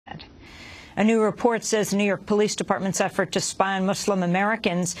A new report says the New York Police Department's effort to spy on Muslim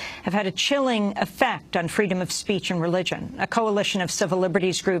Americans have had a chilling effect on freedom of speech and religion. A coalition of civil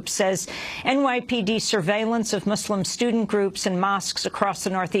liberties groups says NYPD surveillance of Muslim student groups and mosques across the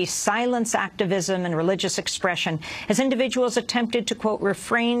Northeast silence activism and religious expression as individuals attempted to, quote,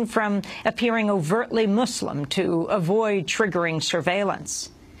 refrain from appearing overtly Muslim to avoid triggering surveillance.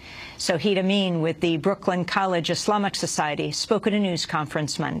 Soheed Amin with the Brooklyn College Islamic Society spoke at a news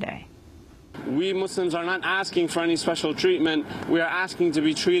conference Monday. We Muslims are not asking for any special treatment. We are asking to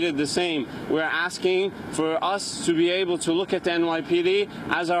be treated the same. We are asking for us to be able to look at the NYPD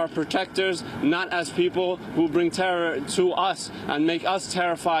as our protectors, not as people who bring terror to us and make us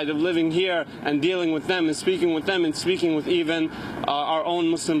terrified of living here and dealing with them and speaking with even our own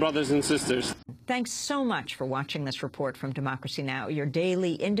Muslim brothers and sisters. Thanks so much for watching this report from Democracy Now!, your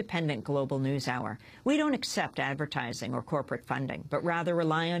daily independent global news hour. We don't accept advertising or corporate funding, but rather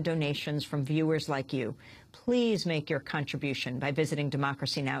rely on donations from viewers like you. Please make your contribution by visiting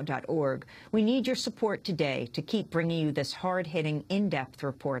democracynow.org. We need your support today to keep bringing you this hard-hitting, in-depth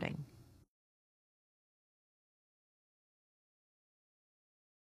reporting.